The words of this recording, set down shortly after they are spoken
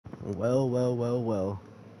Well.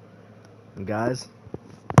 Guys,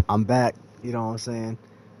 I'm back. You know what I'm saying?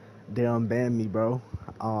 They unbanned me, bro.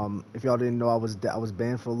 If y'all didn't know, I was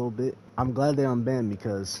banned for a little bit. I'm glad they unbanned me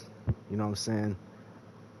because, you know what I'm saying?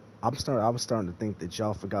 I was starting to think that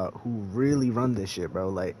y'all forgot who really run this shit, bro.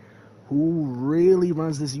 Like, who really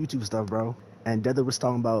runs this YouTube stuff, bro? And Deather was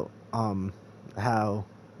talking about how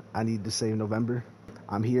I need to save November.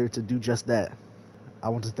 I'm here to do just that. I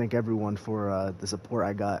want to thank everyone for the support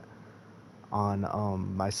I got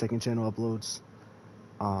on my second channel uploads.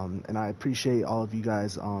 And I appreciate all of you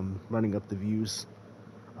guys running up the views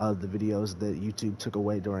of the videos that YouTube took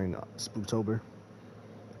away during Spooktober.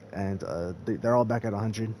 And they're all back at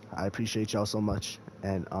 100. I appreciate y'all so much.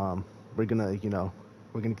 And we're gonna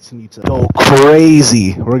continue to go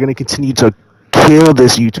crazy. We're gonna continue to kill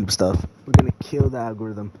this YouTube stuff. We're gonna kill the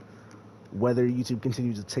algorithm. Whether YouTube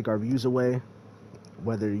continues to take our views away,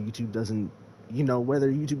 whether YouTube doesn't,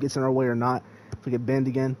 whether YouTube gets in our way or not, if we get banned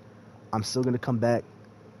again, I'm still gonna come back,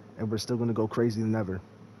 and we're still gonna go crazier than ever.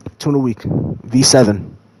 Tuna Week,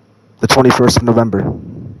 V7, the 21st of November.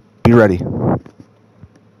 Be ready.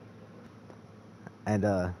 And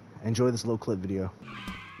enjoy this little clip video.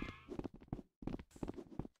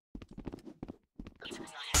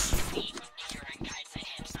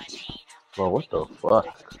 Bro, what the fuck?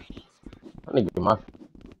 I need to get my...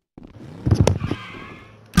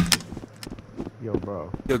 Yo,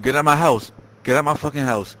 bro. Yo, get out my house. Get out my fucking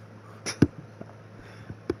house.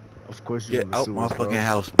 Of course you get out my fucking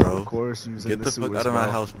house, bro. Of course you get the fuck out of my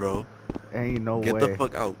house, bro. Ain't no way. Get the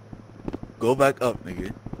fuck out. Go back up,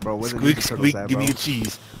 nigga. Bro, where squeak, give me your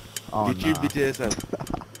cheese. Oh, get your bitch ass out.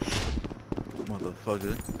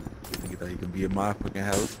 Motherfucker. Nigga thought he can be in my fucking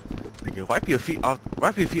house. Nigga, wipe your feet off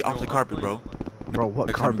the carpet, bro. Bro,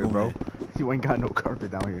 what carpet, bro? You ain't got no carpet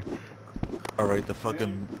down here. Alright, the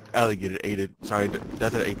fucking alligator ate it. Sorry,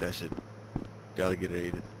 that ate that shit. The alligator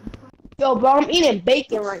ate it. Yo, bro, I'm eating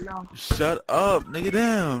bacon right now. Shut up, nigga,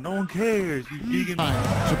 damn. No one cares. You vegan.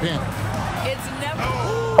 Japan. It's never...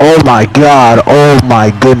 Oh my god, oh my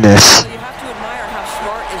goodness. You have to admire how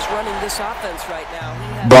Smart is running this offense right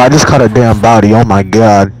now. Bro, I just caught a damn body, oh my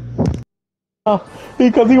god. Oh,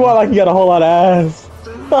 because he want like he got a whole lot of ass.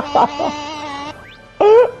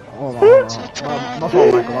 Hold on. My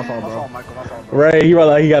fault, Michael, bro. Right, he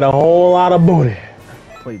like he got a whole lot of booty.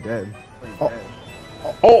 Play dead.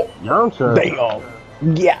 Oh, Yamcha.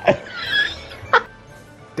 damn. Yeah.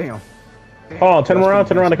 Damn. Hold on, turn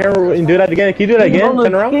around the camera and do that again. Can you do that again?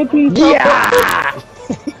 Turn around. Yeah.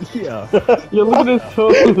 Yeah. Yo, look at this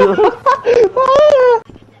toe.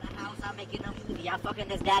 I'm fucking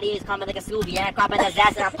his daddy is coming like a Scooby, and I'm cropping his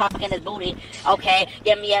ass and I'm fucking his booty. Okay,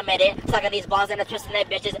 give me a minute, sucking these balls and I'm twisting their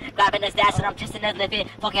bitches, grabbing his ass and I'm twisting his lippy,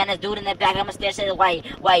 fucking his dude in the back, I'm a stare shit, wait,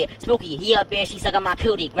 Spooky, he up here, she sucking my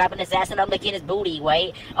cootie, grabbing his ass and I'm licking his booty,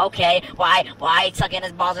 wait, okay, why, sucking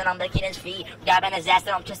his balls and I'm licking his feet, grabbing his ass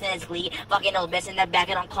and I'm twisting his glee, fucking old bitch in the back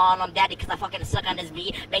and I'm calling him daddy cause I fucking suck on his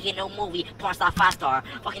beat, making no movie, porn star 5-star,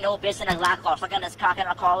 fucking old bitch in his lock car, sucking his cock and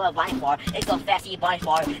I call her vine for, it's so fast he bite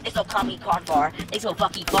for, it's so cummy card for, it's so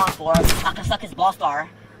fucking gone for, I can suck his ball star.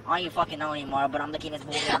 I don't even fucking know anymore, but I'm licking his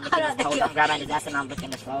booty, I'm licking his toes, I'm grabbing his ass and I'm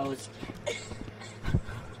licking his toes.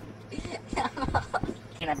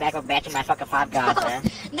 In the back of batching my fucking 5 guys, man.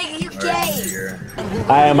 Nigga, you gay!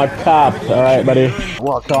 I am a cop. All right, buddy.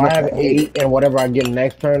 Well, so I have 8, and whatever I get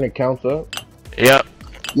next turn, it counts up. Yep.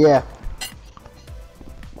 Yeah.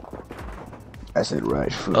 I said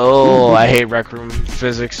right. Oh, I hate rec room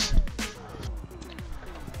physics.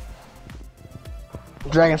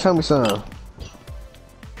 Dragon, tell me something.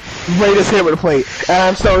 Raiders hit with a plate, and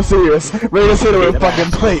I'm so serious. Raiders hit with a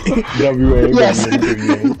fucking plate. WA. Yes.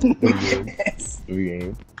 Yes.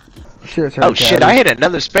 Sure, Oh shit, I hit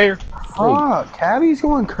another spare. Fuck, Cabby's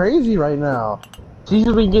going crazy right now.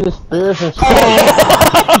 Jesus, we get his spares and shit.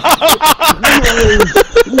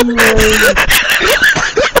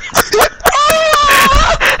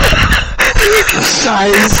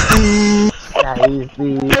 Shiesty.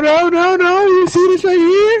 No, you see this right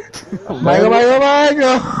here? Michael.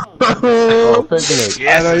 Oh, picnic.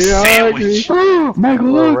 Yes, I know you're hungry.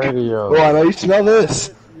 Michael, look. Radio. Oh, I know you smell this.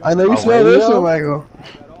 This one, Michael.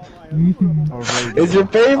 It's your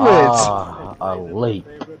favorite. Late.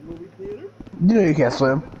 You know you can't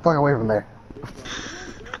swim. Fuck away from there.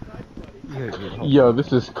 Yo,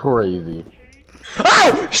 this is crazy.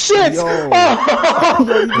 Oh shit! Yo. Oh.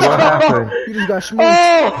 What happened? You just got smoked.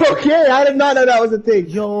 Oh, okay. I did not know that was a thing.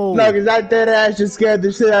 Yo. No, because that dead ass just scared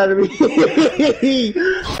the shit out of me.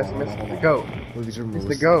 That's the goat. Look at your moves.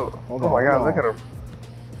 It's the goat. Hold Oh on, my god, hold look at him.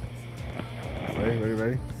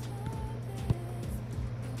 Ready?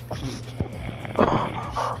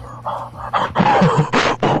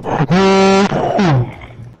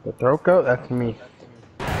 Throat coat? That's me.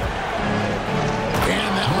 And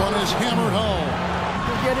that one is hammered home.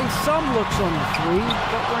 We're getting some looks on the three,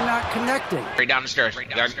 but we're not connecting. Right down the stairs. You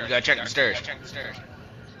gotta check the stairs.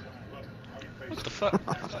 What the fuck?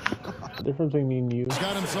 The difference between me and you He's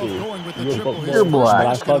got himself is going with the you're triple fuck his boys, first but I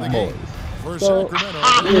basket fuck of the game. boys. For So, Sacramento.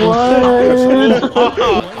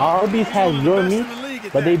 Arby's has your meat,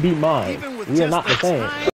 but they beat mine. We are not the same.